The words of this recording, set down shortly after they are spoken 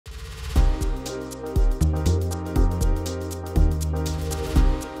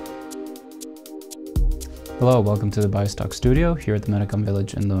Hello, welcome to the BioStock studio here at the Medicon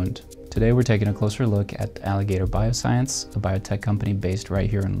Village in Lund. Today we're taking a closer look at Alligator Bioscience, a biotech company based right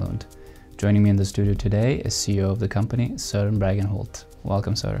here in Lund. Joining me in the studio today is CEO of the company, Søren Bregenholt.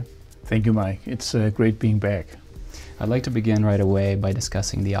 Welcome, Søren. Thank you, Mike. It's great being back. I'd like to begin right away by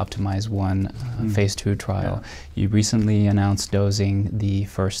discussing the OPTIMIZE-1 phase 2 trial. You recently announced dosing the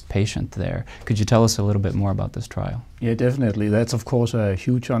first patient there. Could you tell us a little bit more about this trial? Yeah, definitely. That's of course a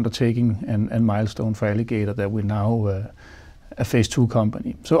huge undertaking and milestone for Alligator that we're now a phase 2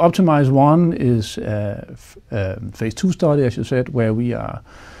 company. So OPTIMIZE-1 is a phase 2 study, as you said, where we are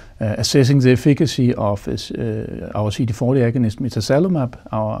assessing the efficacy of our CD40 agonist Mitazalimab,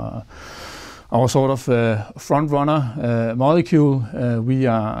 our sort of front-runner molecule. We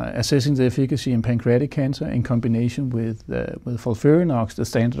are assessing the efficacy in pancreatic cancer in combination with FOLFIRINOX, the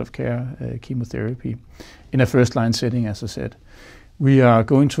standard of care chemotherapy, in a first-line setting, as I said. We are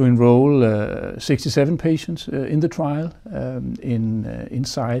going to enroll 67 patients in the trial in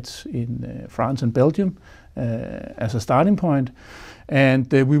sites in France and Belgium as a starting point.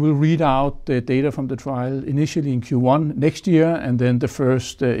 And we will read out the data from the trial initially in Q1 next year, and then the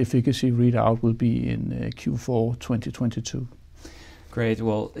first efficacy readout will be in Q4 2022. Great.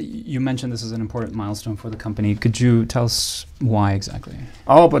 Well, you mentioned this is an important milestone for the company. Could you tell us why exactly?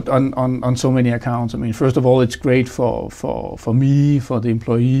 Oh, but on so many accounts. I mean, first of all, it's great for me, for the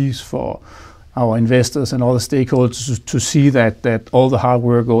employees, for our investors and all the stakeholders to see that all the hard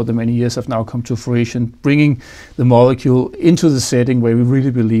work over the many years have now come to fruition, bringing the molecule into the setting where we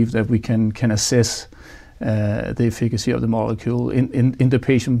really believe that we can assess the efficacy of the molecule in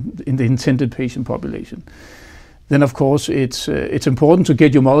the intended patient population. Then, of course, it's important to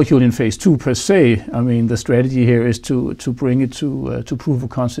get your molecule in phase 2 per se. I mean, the strategy here is to bring it to proof of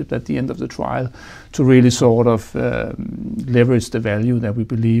concept at the end of the trial, to really sort of leverage the value that we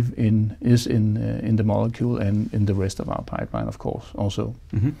believe is in the molecule and in the rest of our pipeline, of course, also.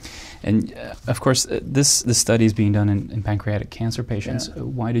 Mm-hmm. And of course, this study is being done in pancreatic cancer patients. Yeah.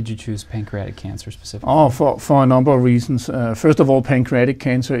 Why did you choose pancreatic cancer specifically? Oh, for a number of reasons. First of all, pancreatic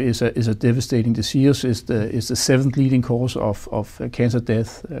cancer is a devastating disease. It's the seventh leading cause of cancer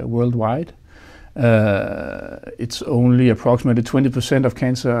death worldwide. It's only approximately 20%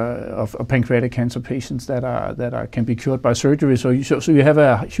 of pancreatic cancer patients that can be cured by surgery. So you have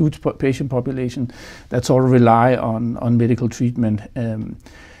a huge patient population that sort of rely on medical treatment.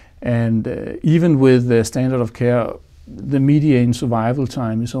 And even with the standard of care, the median survival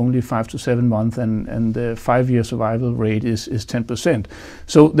time is only 5 to 7 months, and the 5-year survival rate is 10%.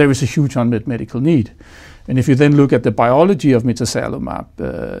 So there is a huge unmet medical need. And if you then look at the biology of Mitazalimab,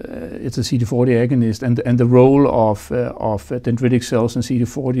 it's a CD40 agonist, and the role of dendritic cells in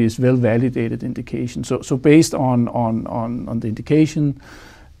CD40 is well-validated indication. So based on the indication,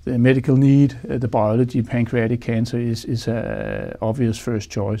 the medical need, the biology, pancreatic cancer is an obvious first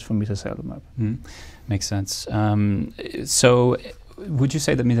choice for Mitazalimab. Makes sense. So would you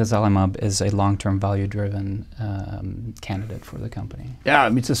say that Mitazalimab is a long-term value-driven candidate for the company? Yeah,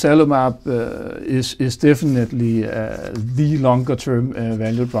 Mitazalimab is definitely the longer-term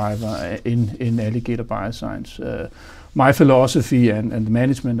value driver in Alligator Bioscience. My philosophy and the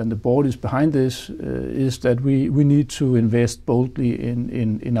management and the board is behind this is that we need to invest boldly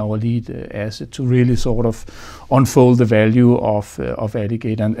in our lead asset to really sort of unfold the value of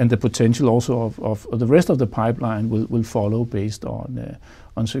Alligator, and the potential also of the rest of the pipeline will follow based on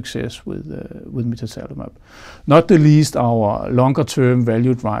success with Mitazalimab. Not the least our longer-term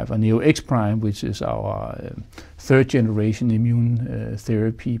value driver, Neo-X Prime, which is our third-generation immune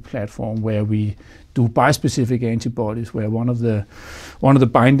therapy platform, where we do bispecific antibodies, where one of the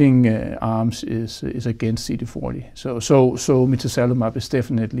binding arms is against CD40. So Mitazalimab is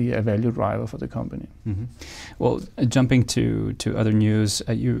definitely a value driver for the company. Mm-hmm. Well, jumping to other news,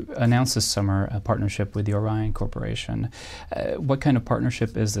 you announced this summer a partnership with the Orion Corporation. What kind of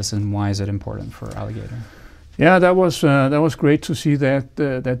partnership is this, and why is it important for Alligator? Yeah, that was great to see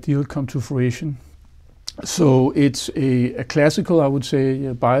that deal come to fruition. So it's a classical, I would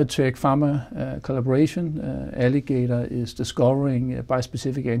say, biotech pharma collaboration. Alligator is discovering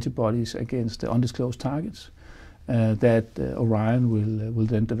bispecific antibodies against undisclosed targets that Orion will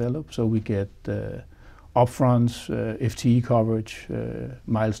then develop. So we get upfronts, FTE coverage,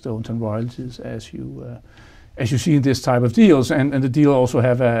 milestones, and royalties as you see in this type of deals. And the deal also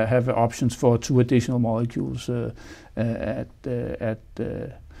have options for 2 additional molecules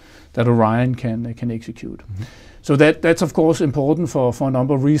that Orion can execute. Mm-hmm. So that's of course important for a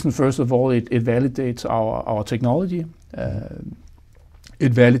number of reasons. First of all, it validates our technology.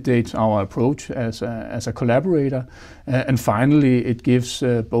 It validates our approach as a collaborator, and finally, it gives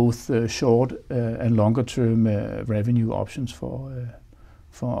both short and longer term revenue options for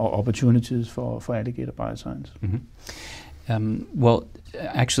opportunities for Alligator Bioscience. Mm-hmm. Well,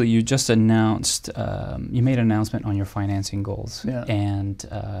 actually, you just announced, you made an announcement on your financing goals, and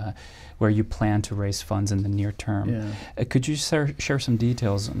where you plan to raise funds in the near term. Could you share some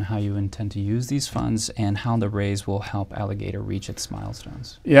details on how you intend to use these funds and how the raise will help Alligator reach its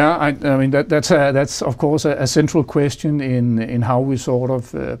milestones? Yeah, I mean that's of course a central question in how we sort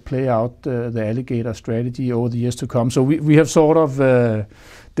of play out the Alligator strategy over the years to come. So we have sort of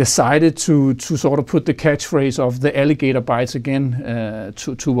decided to sort of put the catchphrase of the Alligator bites again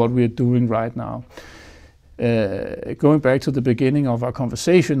to what we're doing right now. Going back to the beginning of our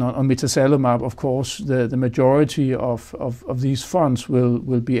conversation on Mitazalimab, of course, the majority of these funds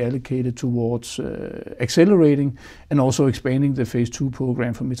will be allocated towards accelerating and also expanding the phase 2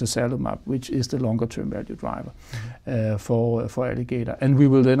 program for Mitazalimab, which is the longer term value driver for Alligator. And we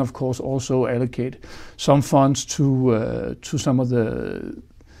will then, of course, also allocate some funds to some of the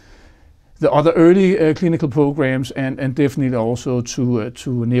other early clinical programs, and definitely also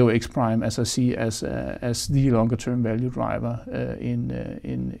to Neo-X-Prime, as I see as the longer-term value driver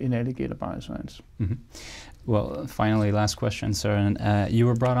in Alligator Bioscience. Mm-hmm. Well, finally, last question, Søren. You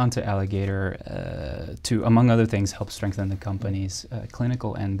were brought onto Alligator to, among other things, help strengthen the company's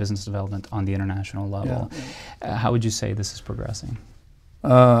clinical and business development on the international level. How would you say this is progressing?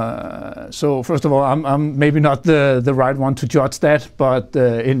 So first of all, I'm maybe not the right one to judge that, but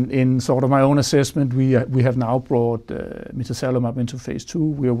in sort of my own assessment, we have now brought Mitazalimab into phase 2.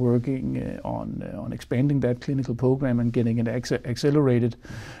 We are working on expanding that clinical program and getting it accelerated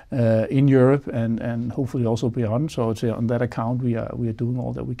in Europe and hopefully also beyond. So I'd say on that account, we are doing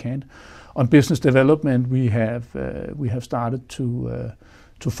all that we can. On business development, we have started to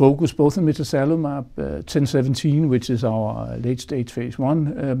focus both on Mitazalimab 1017, which is our late-stage phase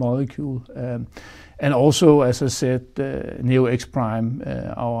 1 molecule, and also, as I said, Neo-X-Prime,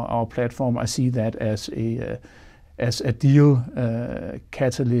 our platform. I see that as a deal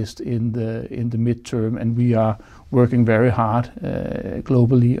catalyst in the midterm, and we are working very hard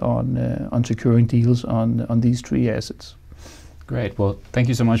globally on securing deals on these 3 assets. Great. Well, thank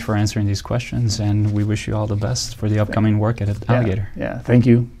you so much for answering these questions, and we wish you all the best for the upcoming work at Alligator. Yeah, thank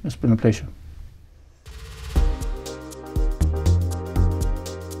you. It's been a pleasure.